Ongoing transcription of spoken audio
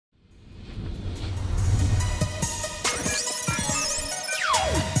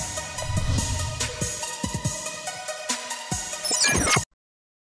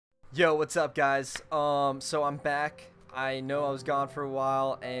Yo, what's up, guys? So I'm back. I know I was gone for a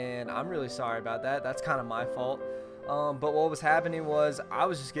while, and I'm really sorry about that. That's kind of my fault. But what was happening was I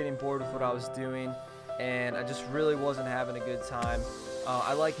was just getting bored with what I was doing, and I just really wasn't having a good time.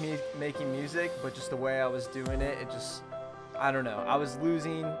 I like making music, but just the way I was doing it, I don't know. I was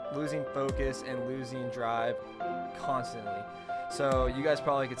losing focus and losing drive constantly. So you guys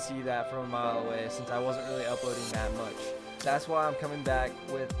probably could see that from a mile away since I wasn't really uploading that much. That's why I'm coming back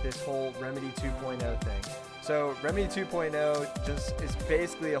with this whole Remedy 2.0 thing. So Remedy 2.0 just is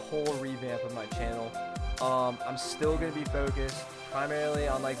basically a whole revamp of my channel. I'm still going to be focused primarily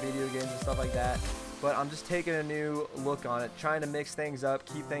on like video games and stuff like that, but I'm just taking a new look on it, trying to mix things up,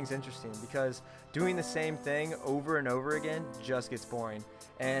 keep things interesting, because doing the same thing over and over again just gets boring.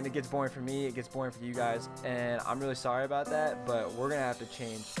 And it gets boring for me, it gets boring for you guys, and I'm really sorry about that, but we're gonna have to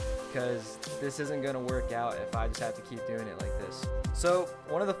change, because this isn't gonna work out if I just have to keep doing it like this. So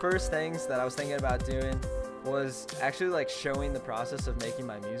one of the first things that I was thinking about doing was actually like showing the process of making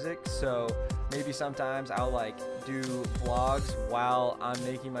my music. So maybe sometimes I'll like do vlogs while I'm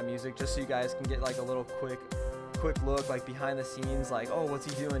making my music, just so you guys can get like a little quick look like behind the scenes, like, oh,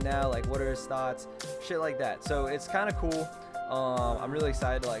 what's he doing now, like what are his thoughts, shit like that. So it's kind of cool. I'm really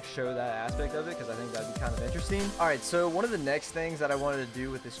excited to like show that aspect of it because I think that'd be kind of interesting. Alright, so one of the next things that I wanted to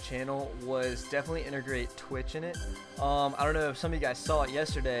do with this channel was definitely integrate Twitch in it. I don't know if some of you guys saw it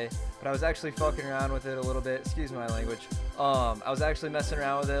yesterday, but I was actually fucking around with it a little bit. Excuse my language. I was actually messing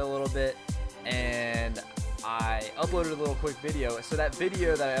around with it a little bit, and I uploaded a little quick video. So that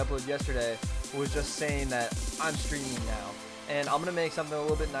video that I uploaded yesterday was just saying that I'm streaming now. And I'm gonna make something a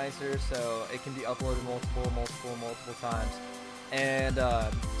little bit nicer so it can be uploaded multiple times. And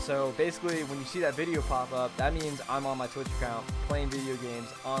so basically when you see that video pop up, that means I'm on my Twitch account playing video games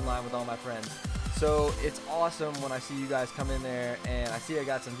online with all my friends. So it's awesome when I see you guys come in there and I see I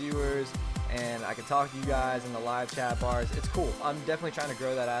got some viewers and I can talk to you guys in the live chat bars. It's cool. I'm definitely trying to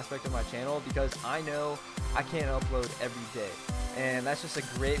grow that aspect of my channel because I know I can't upload every day. And that's just a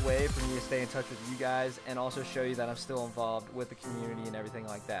great way for me to stay in touch with you guys and also show you that I'm still involved with the community and everything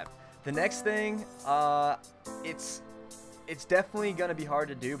like that. The next thing, it's definitely going to be hard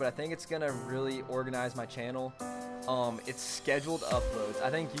to do, but I think it's going to really organize my channel. It's scheduled uploads. I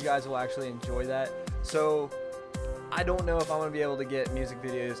think you guys will actually enjoy that. So I don't know if I'm going to be able to get music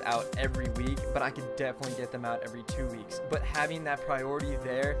videos out every week, but I could definitely get them out every 2 weeks. But having that priority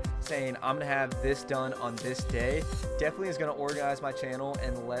there, saying I'm going to have this done on this day, definitely is going to organize my channel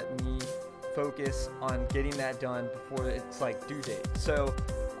and let me focus on getting that done before it's like due date. So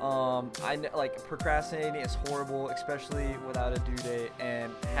I know, like, procrastinating is horrible, especially without a due date,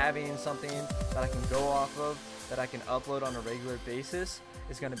 and having something that I can go off of, that I can upload on a regular basis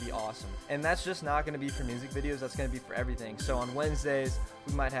is going to be awesome. And that's just not going to be for music videos, that's going to be for everything. So on Wednesdays,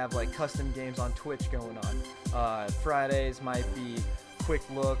 we might have like custom games on Twitch going on. Fridays might be quick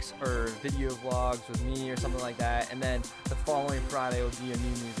looks or video vlogs with me or something like that, and then the following Friday will be a new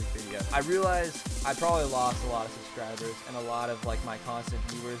music video. I realized I probably lost a lot of subscribers and a lot of like my constant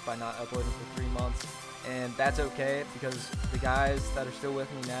viewers by not uploading for 3 months, and that's okay because the guys that are still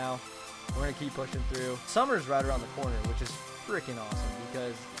with me now, we're gonna keep pushing through. Summer's right around the corner, which is freaking awesome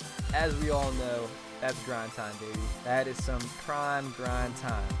because, as we all know, that's grind time, baby. That is some prime grind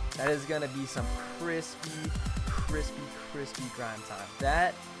time. That is gonna be some crispy grind time.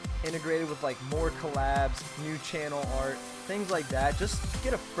 That integrated with like more collabs, new channel art, things like that, just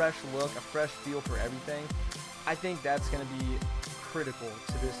get a fresh look, a fresh feel for everything. I think that's going to be critical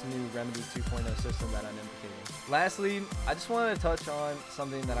to this new Remedy 2.0 system that I'm implicating. Lastly, I just wanted to touch on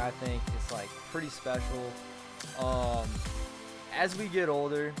something that I think is like pretty special. As we get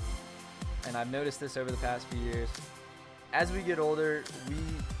older, and I've noticed this over the past few years, as we get older, we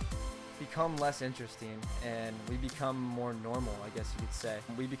become less interesting and we become more normal, I guess you could say.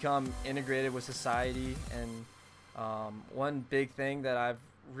 We become integrated with society, and one big thing that I've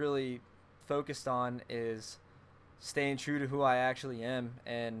really focused on is staying true to who I actually am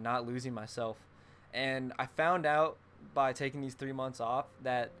and not losing myself. And I found out by taking these 3 months off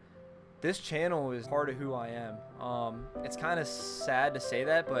that this channel is part of who I am. It's kind of sad to say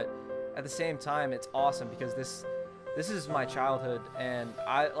that, but at the same time it's awesome because this is my childhood, and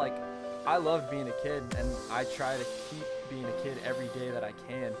I love being a kid, and I try to keep being a kid every day that I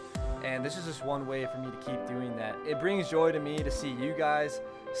can. And this is just one way for me to keep doing that. It brings joy to me to see you guys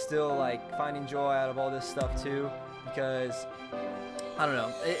still like finding joy out of all this stuff too, because I don't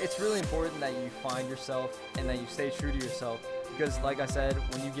know, it's really important that you find yourself and that you stay true to yourself, because like I said,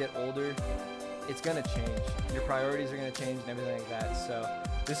 when you get older, it's gonna change. Your priorities are gonna change and everything like that. So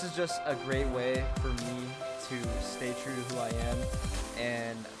this is just a great way for me to stay true to who I am,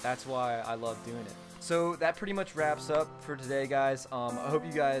 and that's why I love doing it. So that pretty much wraps up for today, guys. I hope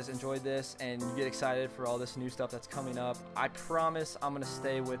you guys enjoyed this and you get excited for all this new stuff that's coming up. I promise I'm going to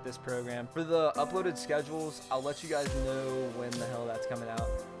stay with this program. For the uploaded schedules, I'll let you guys know when the hell that's coming out,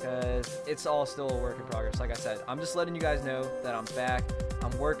 because it's all still a work in progress. Like I said, I'm just letting you guys know that I'm back.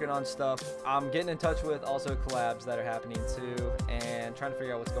 I'm working on stuff. I'm getting in touch with also collabs that are happening too, and trying to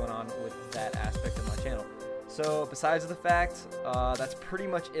figure out what's going on with that aspect of my channel. So besides the fact, that's pretty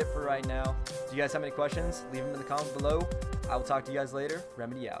much it for right now. Do you guys have any questions? Leave them in the comments below. I will talk to you guys later.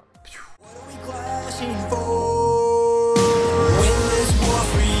 Remedy out. What are we clashing for? Win this war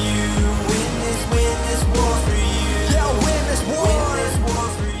for you. Win this war for you. Yeah, win this war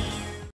for you.